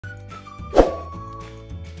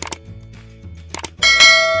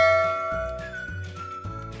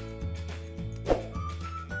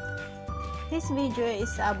This video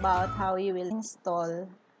is about how you will install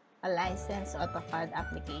a licensed Autocad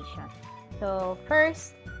application. So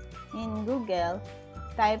first, in Google,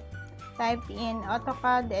 type in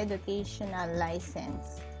Autocad Educational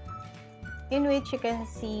License, in which you can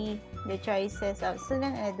see the choices of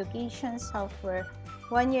Student and Education Software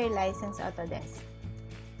 1-year license Autodesk.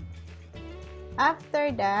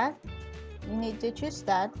 After that, you need to choose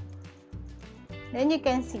that. Then you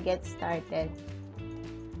can see Get Started.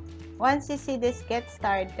 Once you see this Get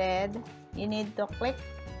Started, you need to click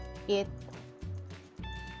it.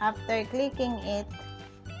 After clicking it,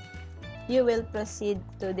 you will proceed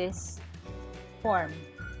to this form.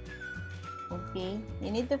 Okay, you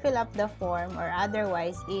need to fill up the form, or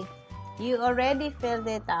otherwise, if you already filled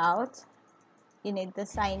it out, you need to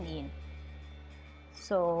sign in.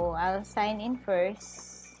 So I'll sign in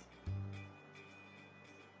first.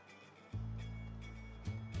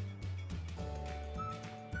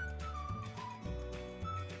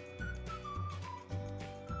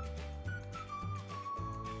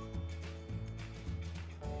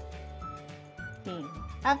 Okay.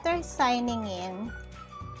 After signing in,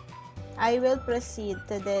 I will proceed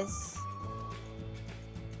to this.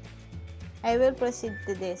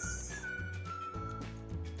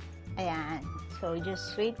 Ayan. So,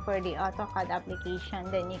 just wait for the Autocad application.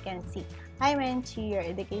 Then you can see, hi Menchi, your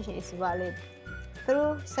education is valid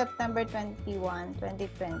through September 21,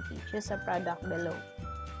 2020. Choose a product below.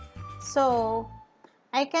 So,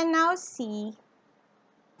 I can now see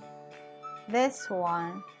this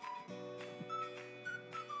one.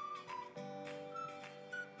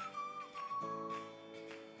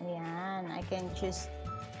 Ayan, I can choose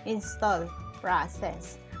install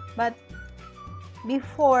process. But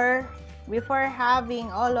before having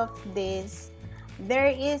all of this, there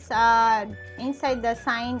is inside the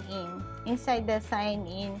sign in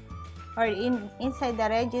or inside the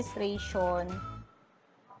registration,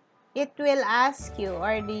 it will ask you,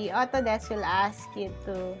 or the Autodesk will ask you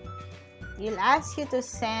to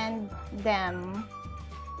send them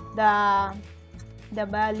the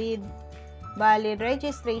valid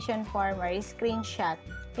registration form or a screenshot.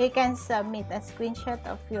 You can submit a screenshot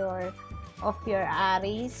of your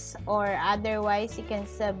ARIS, or otherwise you can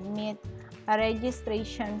submit a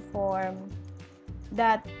registration form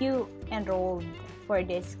that you enrolled for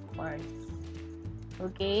this course.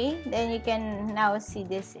 Okay, then you can now see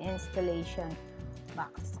this installation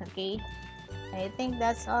box. Okay, I think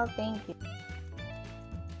that's all. Thank you.